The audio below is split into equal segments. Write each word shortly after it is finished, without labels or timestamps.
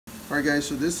Alright guys,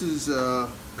 so this is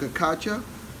Cachaca,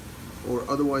 or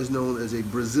otherwise known as a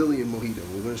Brazilian Mojito.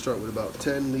 We're going to start with about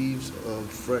 10 leaves of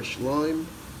fresh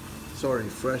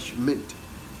mint,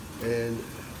 and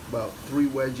about 3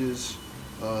 wedges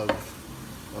of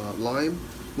lime.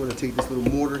 I'm going to take this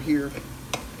little mortar here,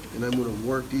 and I'm going to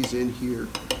work these in here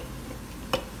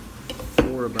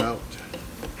for about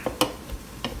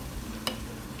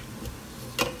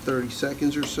 30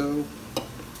 seconds or so.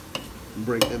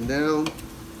 Break them down.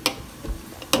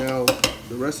 Now,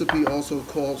 the recipe also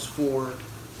calls for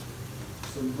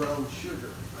some brown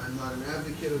sugar. I'm not an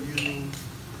advocate of using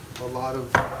a lot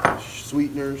of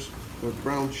sweeteners, but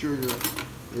brown sugar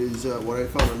is what I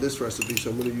found on this recipe,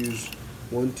 so I'm going to use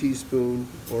 1 teaspoon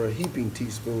or a heaping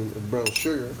teaspoon of brown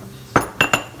sugar.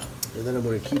 And then I'm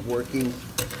going to keep working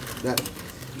that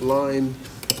lime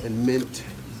and mint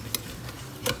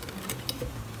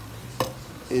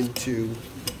into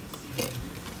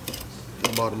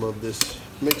the bottom of this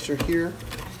mixer here.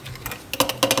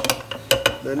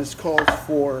 Then it's called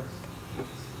for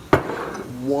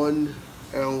 1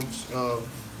 ounce of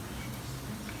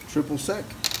triple sec,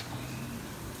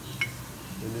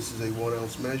 and this is a 1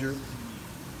 ounce measure.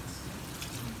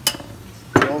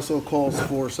 It also calls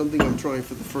for something I'm trying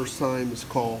for the first time. It's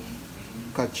called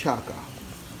Cachaca,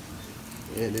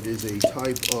 and it is a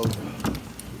type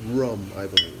of rum, I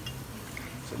believe.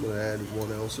 So I'm going to add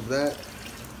 1 ounce of that.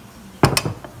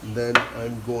 And then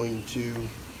I'm going to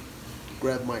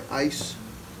grab my ice.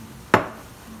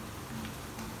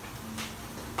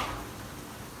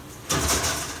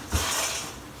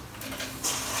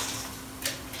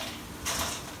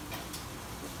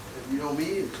 If you know me,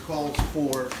 it calls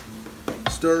for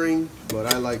stirring,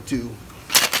 but I like to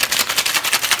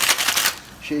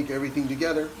shake everything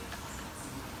together.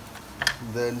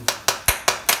 And then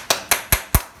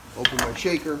open my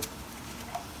shaker.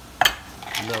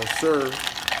 And now serve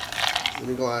in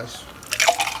a glass.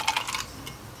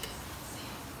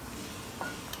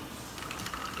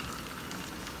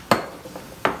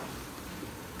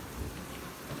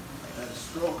 Add a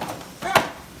straw.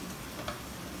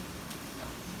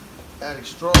 Add a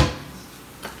straw.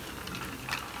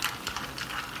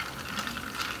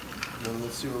 Then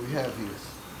let's see what we have here.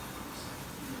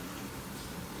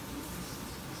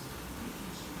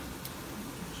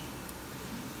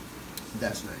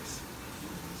 That's nice.